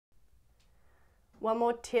One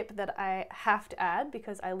more tip that I have to add,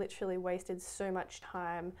 because I literally wasted so much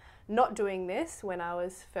time not doing this when I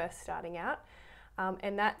was first starting out,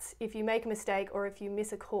 and that's if you make a mistake or if you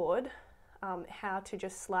miss a cord, how to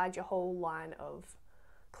just slide your whole line of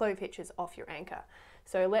clove hitches off your anchor.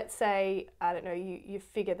 So let's say, I don't know, you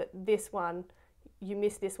figure that this one, you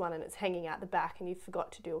missed this one and it's hanging out the back and you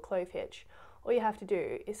forgot to do a clove hitch. All you have to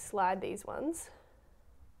do is slide these ones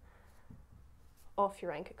off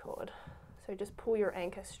your anchor cord. So just pull your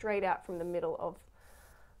anchor straight out from the middle of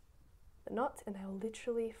the knots and they'll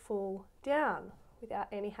literally fall down without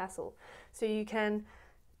any hassle. So you can,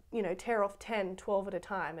 you know, tear off 10, 12 at a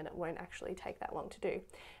time and it won't actually take that long to do.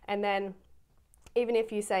 And then even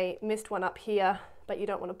if you say missed one up here but you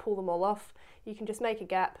don't want to pull them all off, you can just make a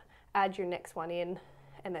gap, add your next one in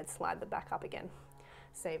and then slide them back up again.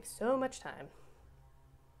 Saves so much time.